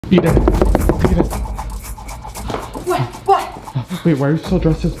Eden. What? Wait, why are you still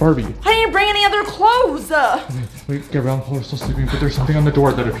dressed as Barbie? I didn't bring any other clothes. Okay, wait, Gabrielle and Paul are still sleeping, but there's something on the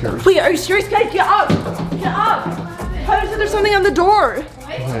door that appears. Wait, are you serious, guys? Get up! Get up! I said there's something on the door.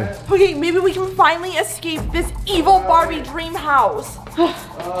 Okay. Okay, maybe we can finally escape this evil Barbie dream house.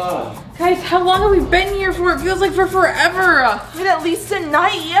 Guys, how long have we been here for? It feels like for forever. But at least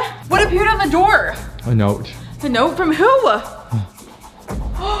tonight. What appeared on the door? A note. A note from who?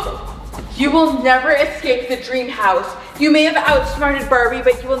 You will never escape the dream house. You may have outsmarted Barbie,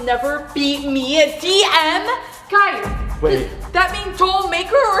 but you will never beat me at DM. Guys, Wait. does that mean doll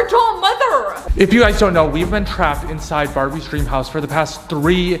maker or doll mother? If you guys don't know, we've been trapped inside Barbie's dream house for the past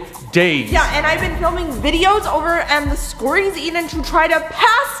 3 days. Yeah, and I've been filming videos over at the Skorys Eden to try to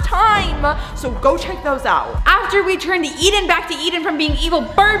pass time. So go check those out. After we turned Eden back to Eden from being evil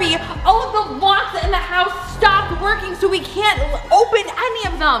Barbie, all of the locks in the house stopped working, so we can't open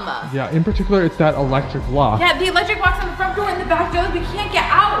any of them. Yeah, in particular, it's that electric lock. Yeah, the electric locks on the front door and the back door, we can't get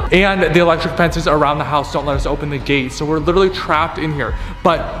out. And the electric fences around the house don't let us open the gate, so we're literally trapped in here.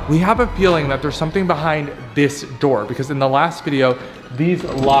 But we have a feeling that there's something behind this door, because in the last video, these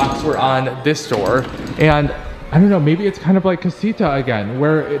locks were on this door, and I don't know, maybe it's kind of like Casita again,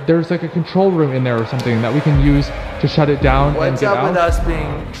 where there's like a control room in there or something that we can use to shut it down and What's get up out. with us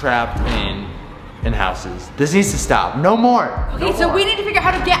being trapped in houses? This needs to stop. No more. Okay, so we need to figure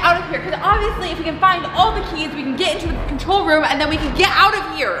out how to get out of here, because obviously if we can find all the keys, we can get into the control room and then we can get out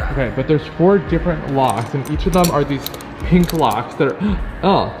of here. Okay, but there's 4 different locks, and each of them are these pink locks that are,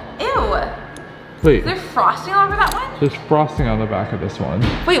 oh. Ew. Wait, Is there frosting all over that one? there's frosting on the back of this one.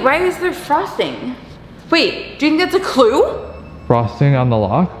 Wait, why is there frosting? Wait, do you think that's a clue? Frosting on the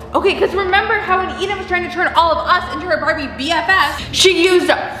lock? Okay, because remember how when Eden was trying to turn all of us into her Barbie BFF, she used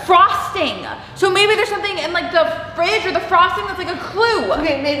frosting. So maybe there's something in like the fridge or the frosting that's like a clue.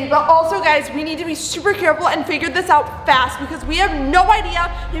 Okay, maybe, but also guys, we need to be super careful and figure this out fast because we have no idea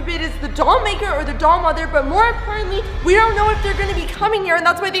if it is the doll maker or the doll mother, but more importantly, we don't know if they're gonna be coming here, and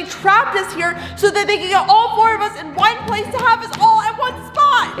that's why they trapped us here so that they can get all 4 of us in one place to have us all at one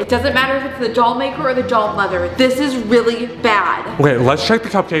spot. It doesn't matter if it's the doll maker or the doll mother. This is really bad. Okay, let's check the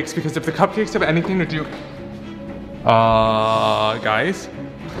cupcakes, because if the cupcakes have anything to do... guys?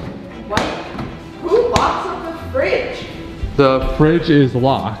 What? Who locks up the fridge? The fridge is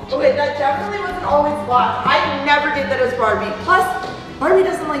locked. Okay, that definitely wasn't always locked. I never did that as Barbie. Plus, Barbie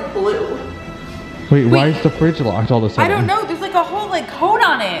doesn't like blue. Wait, why is the fridge locked all of a I sudden? don't know, there's like a whole like code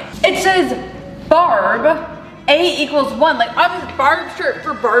on it. It says Barb, A equals 1. Like obviously Barb shirt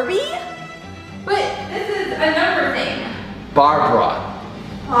for Barbie, but this is a number thing. Barbara.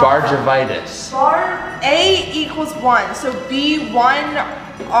 Bargivitis. Barb, A equals 1, so B1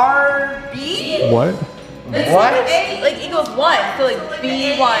 RB? What? It's What? like A like equals 1, so like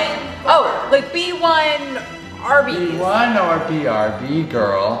B1. Oh, like B1 RB. B1 or BRB,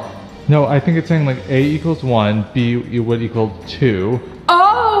 girl? No, I think it's saying like A equals 1, B would equal 2.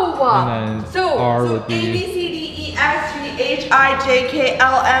 Oh! And then so R So would A, be... B, C, D, E, F, G, H, I, J, K,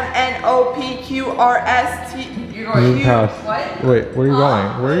 L, M, N, O, P, Q, R, S, T, Move past. What? Wait, where are you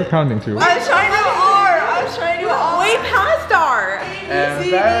going? Where are you counting to? I was trying to do R. I was trying to do R. Way past R. A, B,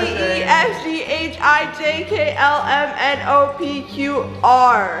 C, D, E, F, G, H, I, J, K, L, M, N, O, P, Q,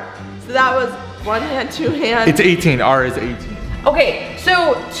 R. So that was 1 hand, 2 hands. It's 18. R is 18. Okay,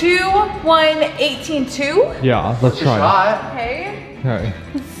 so 2, 1, 18, 2. Yeah, let's try. Shot. Okay. Okay.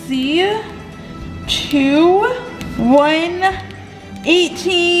 C, 2, 1,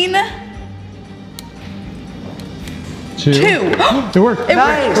 18, 2. 2. It worked.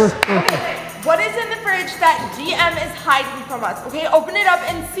 Nice. What is in the fridge that DM is hiding from us? Okay, open it up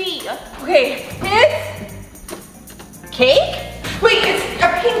and see. Okay, it's cake? Wait, it's a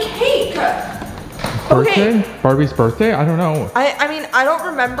pink cake. Birthday? Barbie's birthday? I don't know. I mean, I don't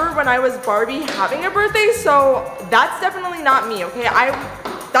remember when I was Barbie having a birthday, so that's definitely not me, okay?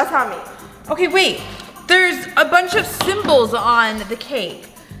 That's not me. Okay, wait. There's a bunch of symbols on the cake.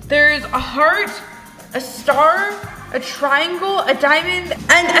 There's a heart, a star, a triangle, a diamond,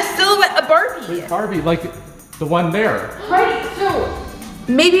 and a silhouette of Barbie. Barbie, like the one there. Right, so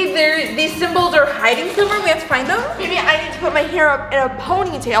maybe these symbols are hiding somewhere. We have to find them. Maybe I need to put my hair up in a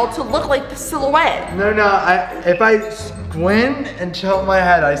ponytail to look like the silhouette. No, if I squint and tilt my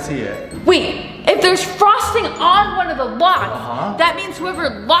head, I see it. Wait, if there's frosting on one of the locks, that means whoever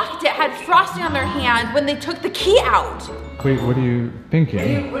locked it had frosting on their hand when they took the key out. Wait, what are you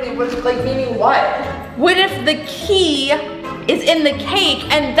thinking? What like meaning what? What if the key is in the cake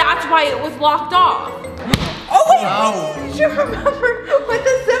and that's why it was locked off? Oh wait, you remember what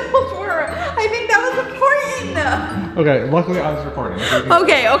the symbols were. I I think that was important. Okay, luckily I was recording.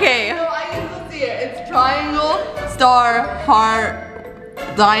 Okay, okay. So I can still see it. It's triangle, star, heart,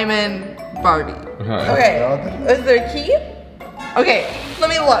 diamond, Barbie. Okay. Is there a key? Okay, let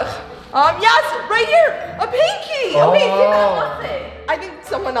me look. Yes, right here, a pink key. Okay, what's it? I think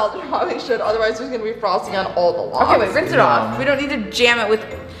someone else probably should, otherwise there's gonna be frosting on all the locks. Okay, wait, rinse it off. We don't need to jam it with,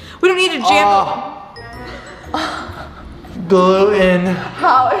 we don't need to jam Gluten.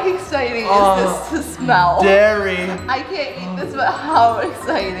 How exciting is this to smell? Dairy. I can't eat this, but how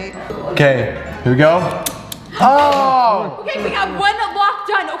exciting. Okay, here we go. Oh! Okay, we got one lock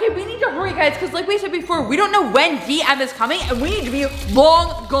done. Okay, we need to hurry, guys, because like we said before, we don't know when DM is coming, and we need to be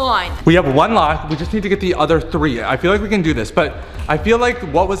long gone. We have one lock, we just need to get the other 3. I feel like we can do this, but I feel like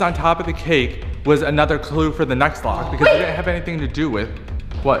what was on top of the cake was another clue for the next lock, because it didn't have anything to do with,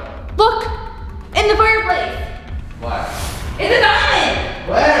 what? Look, in the fireplace. What? In the diamond.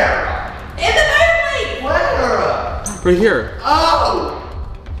 Where? In the fireplace. Where? Right here. Oh!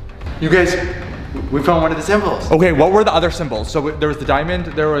 You guys, we found one of the symbols. Okay, what were the other symbols? So there was the diamond,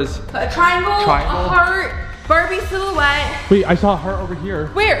 there was... A triangle, a heart, Barbie silhouette. Wait, I saw a heart over here.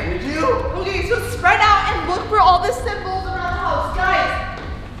 Where? Did you? Okay, so spread out and look for all the symbols around the house, guys.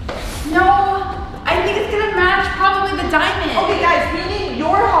 No, I think it's gonna match probably the diamond. Okay, guys, we need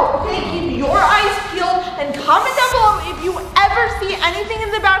your help. Okay, keep your eyes peeled and comment down below if you ever see anything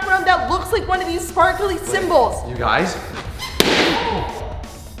in the background that looks like one of these sparkly symbols. You guys?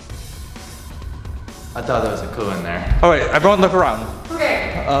 I thought there was a clue in there. All right, everyone look around.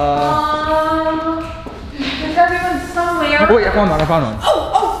 Okay. There's everyone somewhere. Oh, wait, I found one.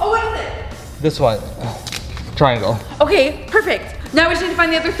 Oh, what is it? This one, triangle. Okay, perfect. Now we just need to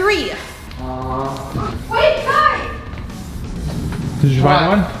find the other 3. Wait, guys. Did you find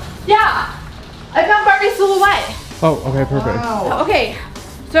one? Yeah, I found Barbie's silhouette. Oh, okay, perfect. Wow. Okay,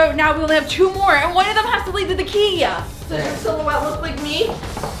 so now we only have 2 more, and one of them has to lead to the key. Does your silhouette look like me?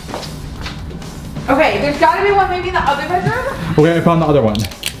 Okay, there's gotta be one maybe in the other bedroom. Okay, I found the other one.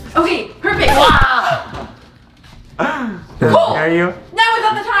 Okay, perfect. Cool. Are you? Now is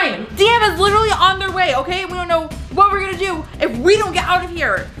not the time. DM is literally on their way, okay? We don't know what we're gonna do if we don't get out of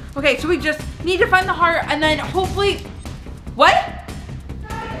here. Okay, so we just need to find the heart and then hopefully, what?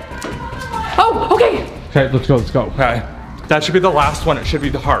 Oh, okay. Okay, let's go. Okay. That should be the last one. It should be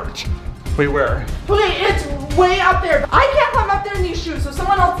the heart. Wait, where? Okay, it's way up there. I can't climb up there in these shoes, so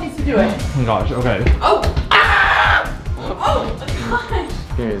someone else needs to do it. Oh my gosh, okay. Oh, oh, gosh.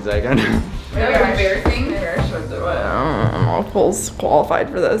 Give me a second. Very embarrassing. Maybe I should do it. I'm almost qualified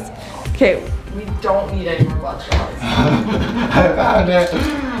for this. Okay, we don't need any more bloodshot. I found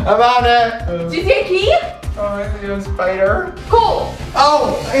it. Did you see a key? Oh, I see a spider. Cool.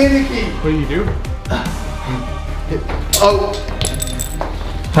 Oh, and the key. What do you do? Oh.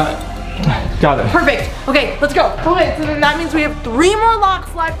 Got it. Perfect. Okay, let's go. Okay, so then that means we have 3 more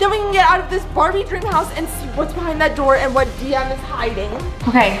locks left. Then we can get out of this Barbie dream house and see what's behind that door and what DM is hiding.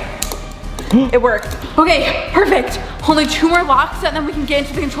 Okay. It worked. Okay, perfect. Only 2 more locks and then we can get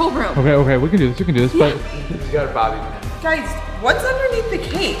into the control room. Okay, we can do this, but... You got a Bobby pin. Guys, what's underneath the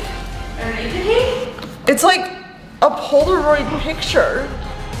cake? Underneath the cake? It's like a Polaroid picture.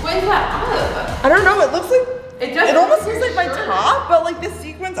 What is that of? I don't know, it looks like, It almost looks like my top, but like the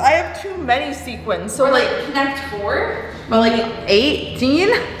sequins, I have too many sequins. So Or like, like Connect 4? but like 18?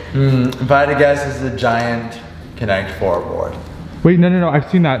 If I had to guess, this is a giant Connect 4 board. Wait, no, I've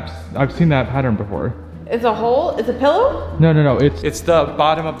seen that pattern before. It's a hole? It's a pillow? No, it's the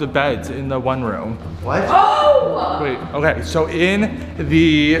bottom of the beds in the one room. What? Oh! Wait, okay, so in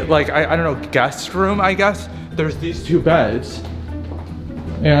the, like, I don't know, guest room, I guess, there's these 2 beds.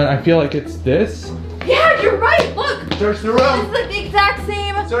 And I feel like it's this. Yeah, you're right. Look. Search the This is room. like the exact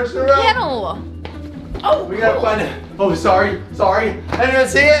same Search the room. panel. Oh, We gotta find it. Oh, sorry. Anyone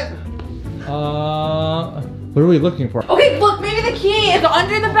see it? What are we looking for? Okay, look, maybe the key is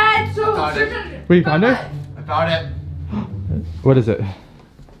under the bed, so Found search it. under. Wait, you found it? I found it. What is it?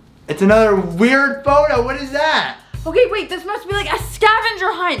 It's another weird photo. What is that? Okay, wait, this must be like a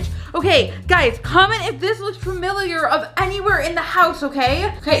scavenger hunt. Okay, guys, comment if this looks familiar of anywhere in the house,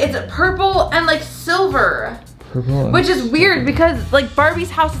 okay? Okay, it's purple and like silver. Purple and Which is weird because like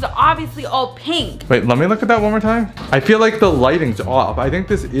Barbie's house is obviously all pink. Wait, let me look at that one more time. I feel like the lighting's off. I think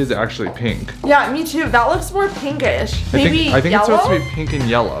this is actually pink. Yeah, me too. That looks more pinkish. Maybe I think yellow? it's supposed to be pink and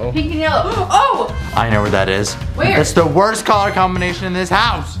yellow. Pink and yellow. Oh! I know where that is. Where? That's the worst color combination in this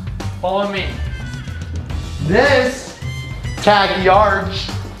house. Follow me. This khaki orange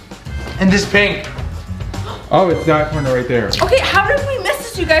and this pink. Oh, it's that corner right there. Okay, how did we miss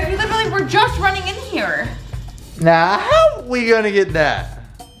this, you guys? We literally were just running in here. Now, how are we gonna get that?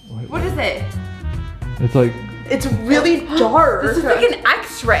 What is it? It's like... It's really dark. This is like an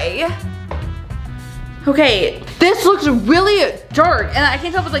x-ray. Okay, this looks really dark, and I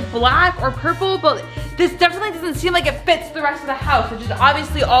can't tell if it's like black or purple, but this definitely doesn't seem like it fits the rest of the house, which is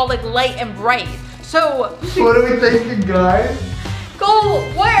obviously all like light and bright. So, What are we thinking, guys? Cole,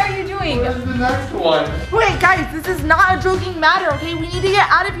 what are you doing? Where's the next one? Wait, guys, this is not a joking matter, okay? We need to get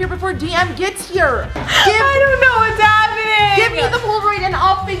out of here before DM gets here. I don't know what's happening. Give me the Polaroid and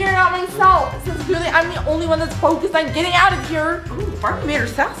I'll figure it out myself. Since really I'm the only one that's focused on getting out of here. Ooh, Barbie made her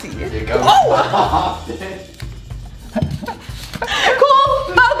sassy. There you go. Oh!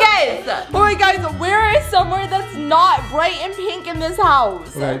 Cool, focus! Alright guys, where is somewhere that's not bright and pink in this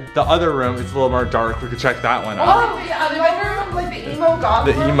house? Okay, the other room is a little more dark. We could check that one out. Oh, the other room, like the emo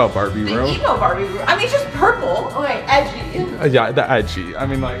goblin. The emo Barbie The room. emo Barbie room. I mean, it's just purple. Okay, edgy. Yeah, the edgy. I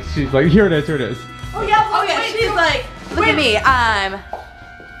mean, like, she's like, here it is, here it is. Oh yeah, Oh look, yeah, wait, she's look. like, look at me,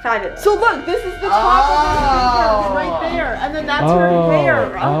 fabulous. So look, this is the top of the right there, and then that's her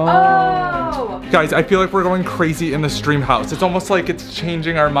hair. Oh. Guys, I feel like we're going crazy in this dream house. It's almost like it's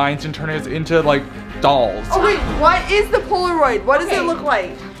changing our minds and turning us into like dolls. Oh wait, what is the Polaroid? What does it look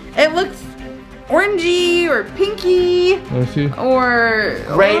like? It looks orangey or pinky Let me see. or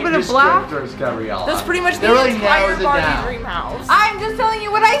a little bit of black. Gabriella. That's pretty much the That really entire narrows it Barbie down. dream house. I'm just telling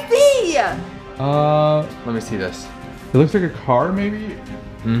you what I see. Let me see this. It looks like a car, maybe?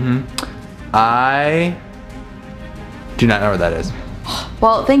 I do not know where that is.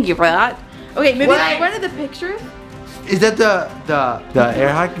 Well, thank you for that. Okay, maybe What? one of the pictures. Is that the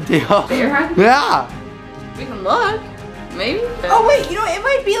air hockey deal? The air hockey? Yeah. We can look. Maybe. Oh wait, you know it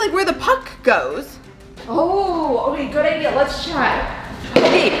might be like where the puck goes. Oh, okay, good idea. Let's check.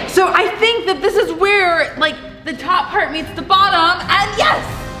 Okay, so I think that this is where like the top part meets the bottom, and yes.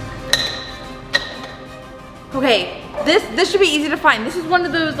 Okay, this should be easy to find. This is one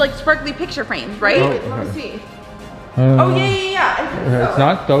of those like sparkly picture frames, right? Oh, Let me okay. see. Oh Oh yeah. I think so. It's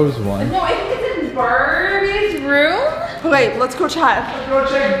not those ones. No, I think it's in Barbie's room. Okay, let's go check. Go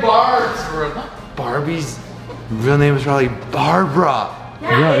check Barb's room. Barbie's real name is probably Barbara.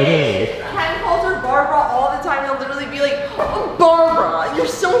 Yeah, it is. Ken calls her Barbara all the time. He'll literally be like, oh, Barbara, you're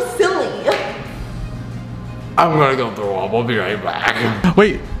so silly. I'm gonna go throw up. I'll be right back.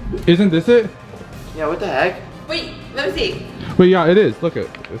 Wait, isn't this it? Yeah, what the heck? Wait, let me see. Wait, yeah, it is. Look it.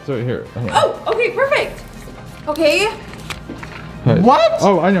 It's right here. Oh, okay, perfect. Okay, Okay. What?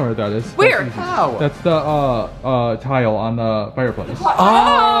 Oh, I know where that is. where? How? That's the tile on the fireplace.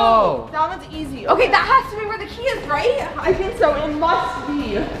 Oh! That one's easy. Okay, that has to be where the key is, right? I think so. It must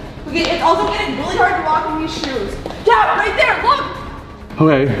be. Okay, it's also getting really hard to walk in these shoes. Yeah, right there. Look.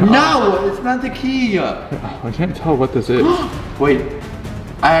 Okay. No, it's not the key. I can't tell what this is. Wait,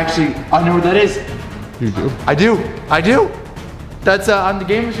 I know where that is. You do? I do. That's on the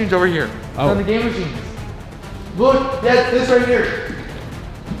game machines over here. It's Oh. on the game machines. Look, that's this right here.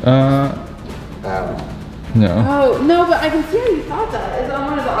 No. Oh, no, but I can see how you thought that. Is it on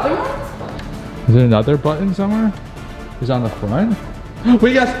one of the other ones? Is there another button somewhere? Is it on the front?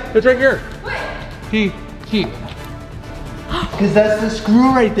 Wait, yes, it's right here. What? Key. Because that's the screw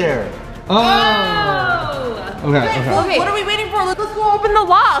right there. Oh. Okay. Well, what are we waiting for? Let's go open the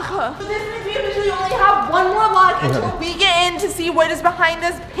lock. So this means we officially only have one more lock until we get in to see what is behind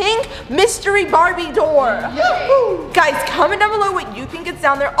this pink mystery Barbie door. Yahoo! Guys, comment down below what you think is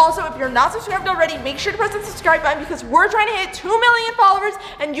down there. Also, if you're not subscribed already, make sure to press the subscribe button because we're trying to hit 2 million followers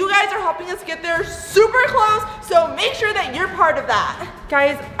and you guys are helping us get there super close. So make sure that you're part of that.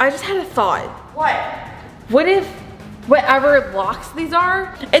 Guys, I just had a thought. What? What if whatever locks these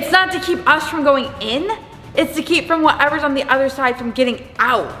are, it's not to keep us from going in, it's to keep from whatever's on the other side from getting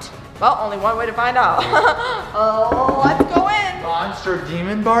out. Well, only one way to find out. Oh, let's go in. Monster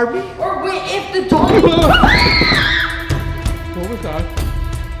demon Barbie? Or wait, if the doll... What was that?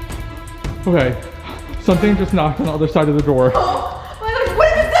 Okay. Something just knocked on the other side of the door. What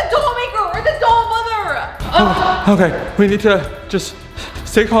if it's the doll maker or the doll mother? Okay, we need to just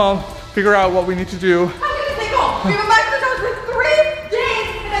stay calm, figure out what we need to do. How can I stay calm? We've been back to the house for 3 days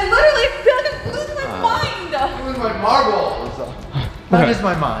and I literally feel like I'm losing my mind. It was my marbles. That is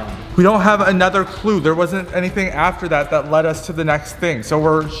my mind. We don't have another clue. There wasn't anything after that led us to the next thing. So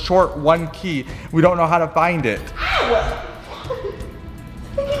we're short one key. We don't know how to find it. Ow!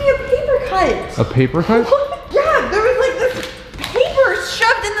 They gave me a paper cut. A paper cut? Yeah, there was like this paper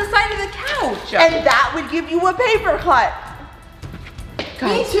shoved in the side of the couch. And that would give you a paper cut.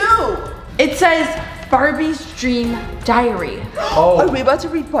 Me too. It says Barbie's Dream diary. Oh. Are we about to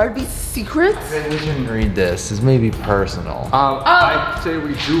read Barbie's secrets? We shouldn't read this. This may be personal. I say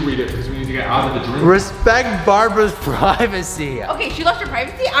we do read it because we need to get out of the dream. Respect Barbara's privacy. Okay, she lost her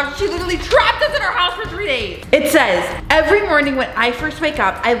privacy after she literally trapped us in her house for 3 days. It says, every morning when I first wake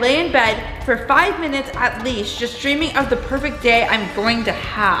up, I lay in bed for 5 minutes at least, just dreaming of the perfect day I'm going to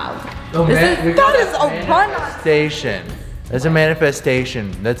have. Oh, that is a run-on. Manifestation. That's a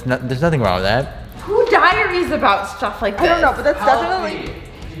manifestation. There's nothing wrong with that. Who diaries about stuff like this? I don't know, but that's definitely,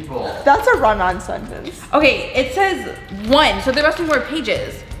 that's a run-on sentence. Okay, it says 1, so there must be more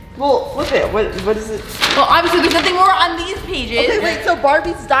pages. Well, flip it. What is it? Well, obviously there's nothing more on these pages. Okay, wait, so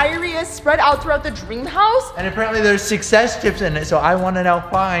Barbie's diary is spread out throughout the dream house? And apparently there's success tips in it, so I want to now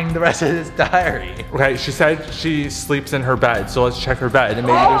find the rest of this diary. Okay, she said she sleeps in her bed, so let's check her bed and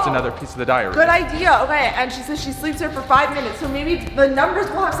maybe there's another piece of the diary. Good idea. Okay, and she says she sleeps there for 5 minutes, so maybe the numbers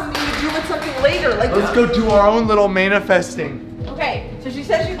will have something to do with something later. Like, Let's go do our own little manifesting. Okay, so she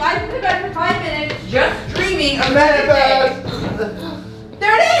says she lies in the bed for 5 minutes, just dreaming of Manifest.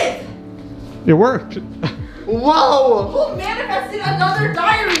 There it is! It worked. Whoa! who manifested another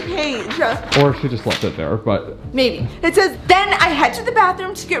diary page? Or she just left it there, but. Maybe. It says, then I head to the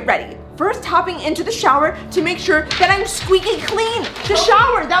bathroom to get ready. First hopping into the shower to make sure that I'm squeaky clean. The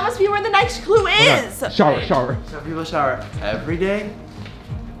shower, that must be where the next clue is. Shower. Some people shower every day?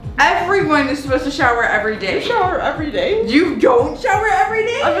 Everyone is supposed to shower every day. You shower every day? You don't shower every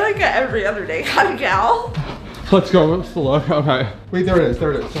day? I feel like every other day, kind of gal. Let's go. Let's look. Okay. Wait, there it is.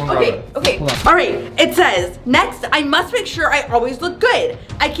 There it is. Someone grab it. Okay. All right. It says, next, I must make sure I always look good.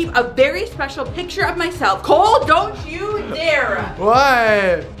 I keep a very special picture of myself. Cole, don't you dare.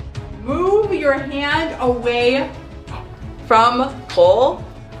 What? Move your hand away from Cole.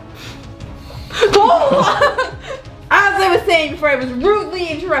 Cole! As I was saying before I was rudely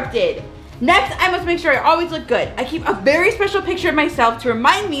interrupted. Next, I must make sure I always look good. I keep a very special picture of myself to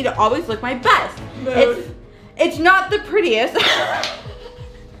remind me to always look my best. It's not the prettiest.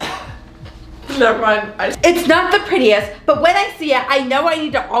 Never mind. It's not the prettiest, but when I see it, I know I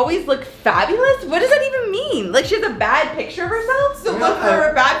need to always look fabulous. What does that even mean? Like she has a bad picture of herself? So look for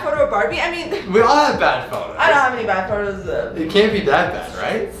a bad photo of Barbie? I mean, We all have bad photos. I don't have any bad photos. It can't be that bad,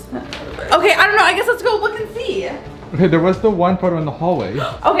 right? Okay, I don't know. I guess let's go look and see. Okay, there was the one photo in the hallway.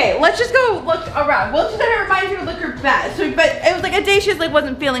 Okay, let's just go look around. Well, she said it reminds her to look her best. So, but it was like a day she just like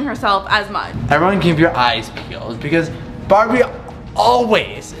wasn't feeling herself as much. Everyone keep your eyes peeled because Barbie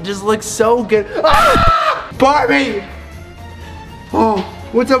always just looks so good. Ah! Barbie! Oh,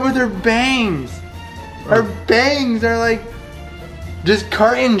 what's up with her bangs? Her bangs are like just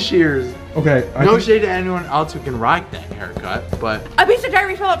curtain shears. Okay. No shade to anyone else who can rock that haircut, but A piece of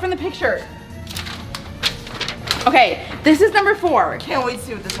diary fell out from the picture. Okay, this is number 4. Can't wait to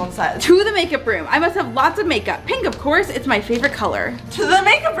see what this one says. To the makeup room. I must have lots of makeup. Pink, of course, it's my favorite color. To the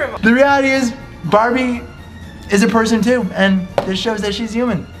makeup room. the reality is Barbie is a person too, and this shows that she's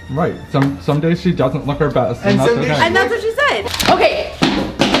human. Right. Some days she doesn't look her best, And and that's some days okay. And that's what she said. Okay,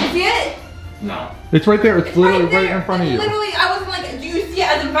 you see it? No. It's right there. It's literally right there. in front of you. Literally, I wasn't like, do you see it?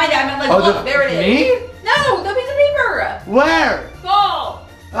 As in find it. I meant like, Oh, look, there it is. Me? No, the piece of paper. Where? Go.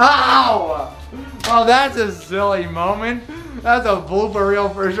 Ow! Oh, that's a silly moment. That's a blooper reel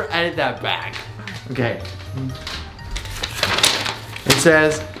for sure. Edit that back. Okay. It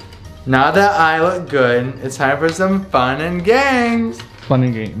says, now that I look good, it's time for some fun and games. Fun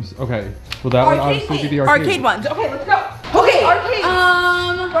and games. Okay. Well, that would obviously be the arcade. ones. Okay, let's go. Okay. Arcade.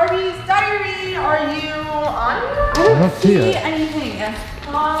 Barbie's diary. Are you on? I don't see it. anything.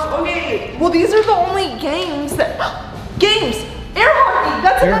 Okay. Well, these are the only games that. Games. Air hockey.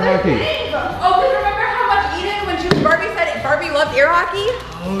 That's Air another hockey. game. Oh, because remember how much Eden, when she was Barbie, said Barbie loved air hockey?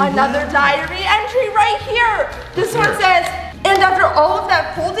 Another diary entry right here. This one says, and after all of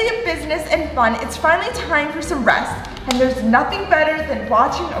that full day of business and fun, it's finally time for some rest. And there's nothing better than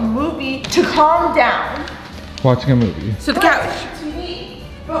watching a movie to calm down. Watching a movie. So the couch. TV.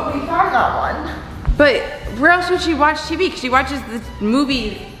 But we found that one. But where else would she watch TV? Because she watches the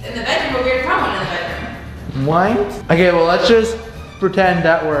movies in the bedroom, but we already found one in the bedroom. What? Okay, well, let's just pretend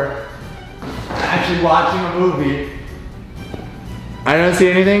that we're actually watching a movie. I don't see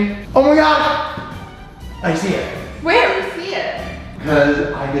anything. Oh my gosh! I see it. Where? Do you see it?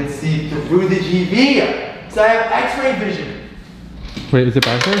 Because I could see through the TV. So I have X-ray vision. Wait, is it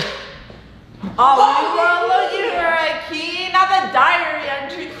back there? Oh, we were looking for a key, not the diary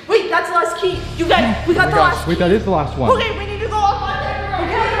entry. Wait, that's the last key. You guys, we got the last Wait, key. that is the last one. Okay, we need to go up on that room.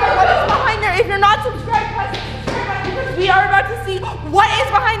 Okay, what is behind there? If you're not subscribed, press the subscribe button because we are about to see what is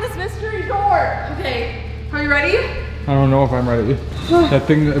behind this mystery door. Okay, are you ready? I don't know if I'm ready. That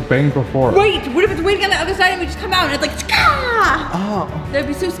thing that banged before. Wait, what if it's waiting on the other side outside and we just come out and it's like, Ska! Oh. That'd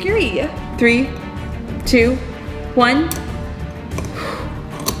be so scary. 3, 2, 1.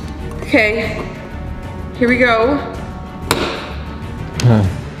 Okay, here we go.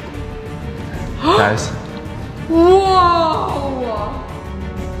 Guys. Whoa!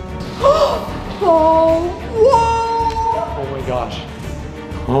 Oh, whoa! Oh my gosh.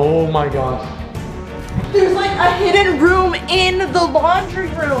 Oh my gosh. There's like a hidden room in the laundry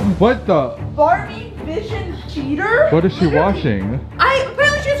room. What the? Barbie Vision cheater? What is she watching?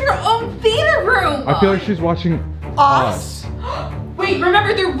 Apparently she has her own theater room. I feel like she's watching Us? Wait,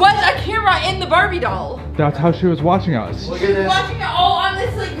 remember there was a camera in the Barbie doll. That's how she was watching us. Look at this. Watching it all on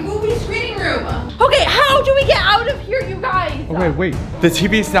this like movie screening room. Okay, how do we get out of here, you guys? Okay, wait. The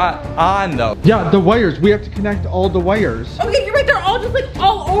TV's not on though. Yeah, the wires. We have to connect all the wires. Okay, you're right. They're all just like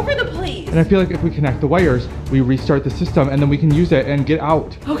all over the place. And I feel like if we connect the wires, we restart the system and then we can use it and get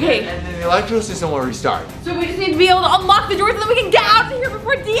out. Okay. And then the electrical system will restart. So we just need to be able to unlock the doors so that we can get out of here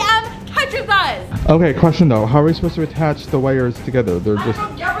before DM catches us. Okay, question though. How are we supposed to attach the wires together? They're just...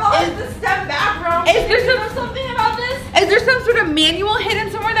 Is the step back room? Is there something about this? Is there some sort of manual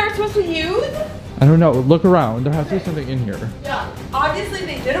hidden somewhere that we're supposed to use? I don't know. Look around. There has to be something in here. Yeah, obviously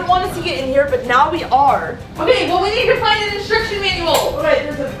they didn't want us to get in here, but now we are. Okay, well we need to find an instruction manual. Okay,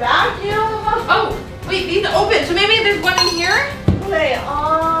 there's a vacuum. Oh, wait, these are open. So maybe there's one in here? Okay,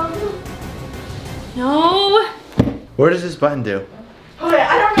 No. What does this button do? okay,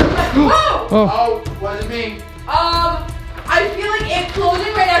 I don't know. Whoa! Oh, Oh, what does it mean? I feel like it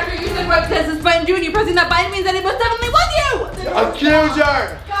closing right after you said what does this button do, and you pressing that button means that it most definitely was you!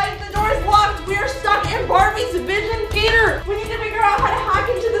 Accuser! Guys, the door is locked. We are stuck in Barbie's Vision theater. We need to figure out how to hack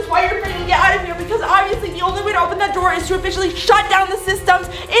into this wireframe and get out of here because obviously the only way to open that door is to officially shut down the systems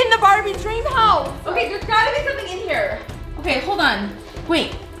in the Barbie Dreamhouse. Okay, there's gotta be something in here. Okay, hold on.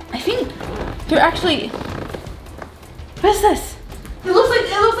 Wait, I think they're actually... What is this? It looks like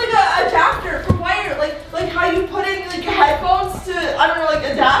a adapter for wire, like how you put in like headphones to I don't know like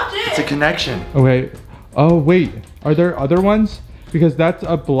adapt it. It's a connection. okay. Oh, wait. Are there other ones? Because that's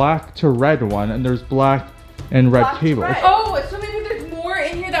a black to red one, and there's black and red Black to cables. red. Oh, so maybe there's more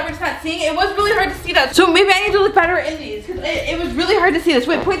in here that we're just not seeing. It was really hard to see that. So maybe I need to look better in these because it was really hard to see this.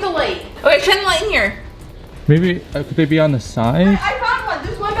 Wait, point the light. Okay, shine the light in here. Maybe, could they be on the side? I found one.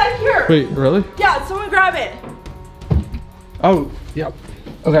 There's one back here. Wait, really? Yeah, someone grab it. Oh, yep.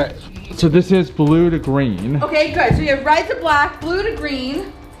 Okay, so this is blue to green. Okay, good. So you have red to black, blue to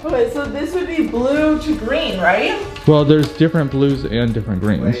green. Okay, so this would be blue to green, right? Well, there's different blues and different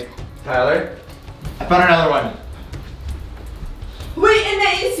greens. Wait, Tyler? I found another one. Wait, in the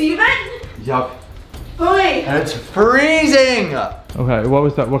AC vent? Yup. Okay. And it's freezing! Okay, what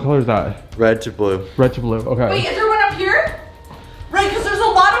was that? What color is that? Red to blue. Red to blue, okay. Wait, is there one up here? Right, because there's a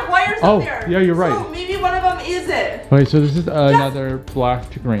lot of wires Oh, up there. yeah, you're right. So maybe one of them is it. Okay, so this is another black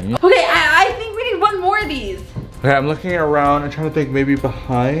to green. Okay, I think we need one more of these. Okay, I'm looking around and trying to think maybe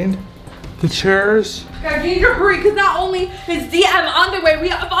behind the chairs. Guys, you need to hurry because not only is DM on the way, we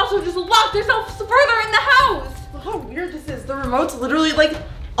have also just locked ourselves further in the house. Look how weird this is. The remote's literally like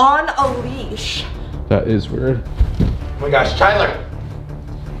on a leash. That is weird. Oh my gosh, Tyler!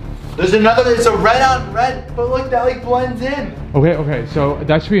 There's another, it's a red on red, but look, that like blends in. Okay, so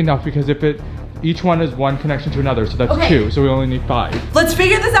that should be enough because if each one is one connection to another, so that's Okay. 2, so we only need 5. Let's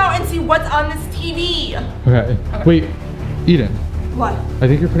figure this out and see what's on this TV. Okay, wait, Eden, What? I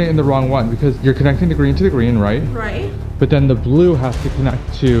think you're putting it in the wrong one because you're connecting the green to the green, right? Right? But then the blue has to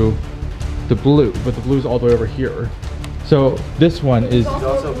connect to the blue, but the blue's all the way over here. So this one is, There's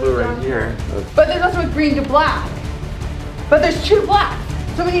also blue right here. But there's also a green to black. But there's 2 blacks.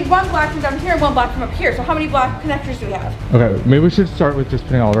 So we need one black from down here and one black from up here. So how many black connectors do we have? okay, maybe we should start with just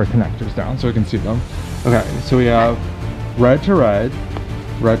putting all of our connectors down so we can see them. Okay, so we have red to red,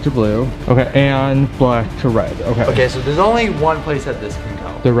 red to blue, okay, and black to red, okay. Okay, so there's only one place that this can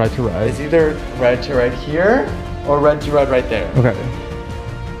go. The red to red. It's either red to red here, or red to red right there. Okay.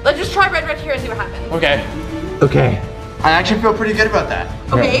 Let's just try red here and see what happens. Okay. Okay. I actually feel pretty good about that.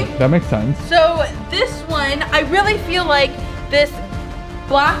 Okay. That makes sense. So this one, I really feel like this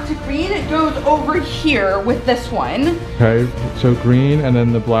black to green, it goes over here with this one. Okay, so green and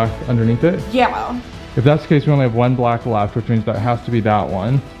then the black underneath it. Yeah. If that's the case, we only have one black left, which means that has to be that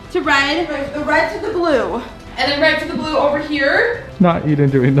one. To red, The red to the blue. and then red to the blue over here. Not Eden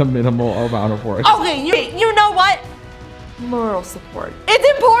doing the minimal amount of work. Okay, you know what? Moral support.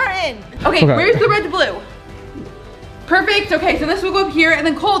 It's important. Okay, Okay. where's the red to blue? Perfect. Okay, so this will go up here, and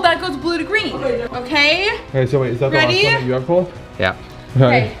then Cole, that goes blue to green. Okay. Okay, so wait, is that the Ready? last one that you have, Cole? Yeah.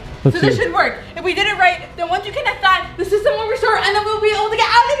 Okay. Let's So this see. should work. If we did it right, then once you connect that, the system will restore and then we'll be able to get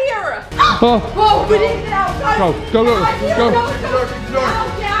out of here. Oh. Whoa, we didn't get out. Guys. Go, go, go, go.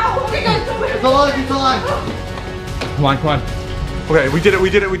 Now. Okay, guys, go It's alive, it's alive. Come on, come on. Okay, we did it, we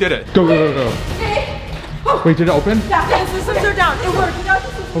did it, we did it. Go, go, go, go. Okay. Wait, did it open? Yeah, the systems are down. It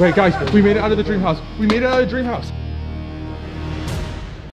worked. Okay, guys, we made it out of the dream house. We made it out of the dream house.